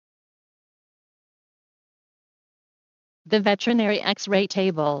The veterinary X-ray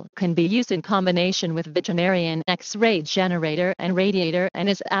table can be used in combination with veterinarian X-ray generator and radiator and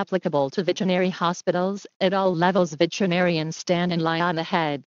is applicable to veterinary hospitals at all levels. Veterinarians stand and lie on the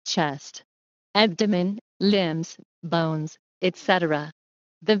head, chest, abdomen, limbs, bones, etc.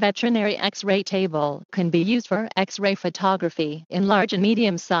 The veterinary X-ray table can be used for X-ray photography in large and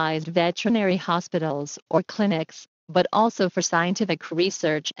medium-sized veterinary hospitals or clinics, but also for scientific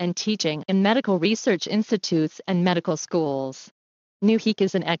research and teaching in medical research institutes and medical schools. Newheek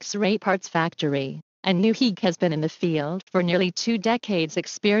is an X-ray parts factory, and Newheek has been in the field for nearly 2 decades.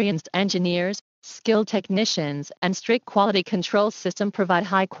 Experienced engineers, skilled technicians, and strict quality control system provide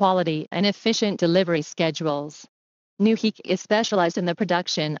high quality and efficient delivery schedules. Newheek is specialized in the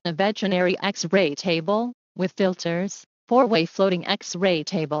production of veterinary X-ray table, with filters, 4-way floating X-ray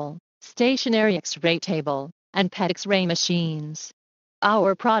table, stationary X-ray table, and PET X-ray machines.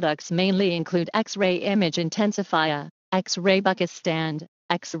 Our products mainly include X-ray image intensifier, X-ray bucket stand,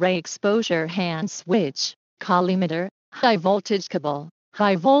 X-ray exposure hand switch, collimator, high voltage cable,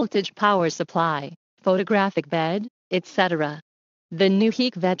 high voltage power supply, photographic bed, etc. The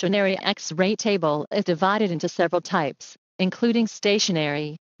Newheek veterinary X-ray table is divided into several types, including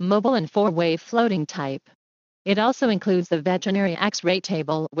stationary, mobile and 4-way floating type. It also includes the veterinary X-ray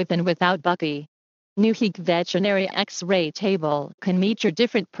table with and without bucky. Newheek veterinary X-ray table can meet your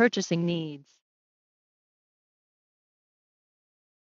different purchasing needs.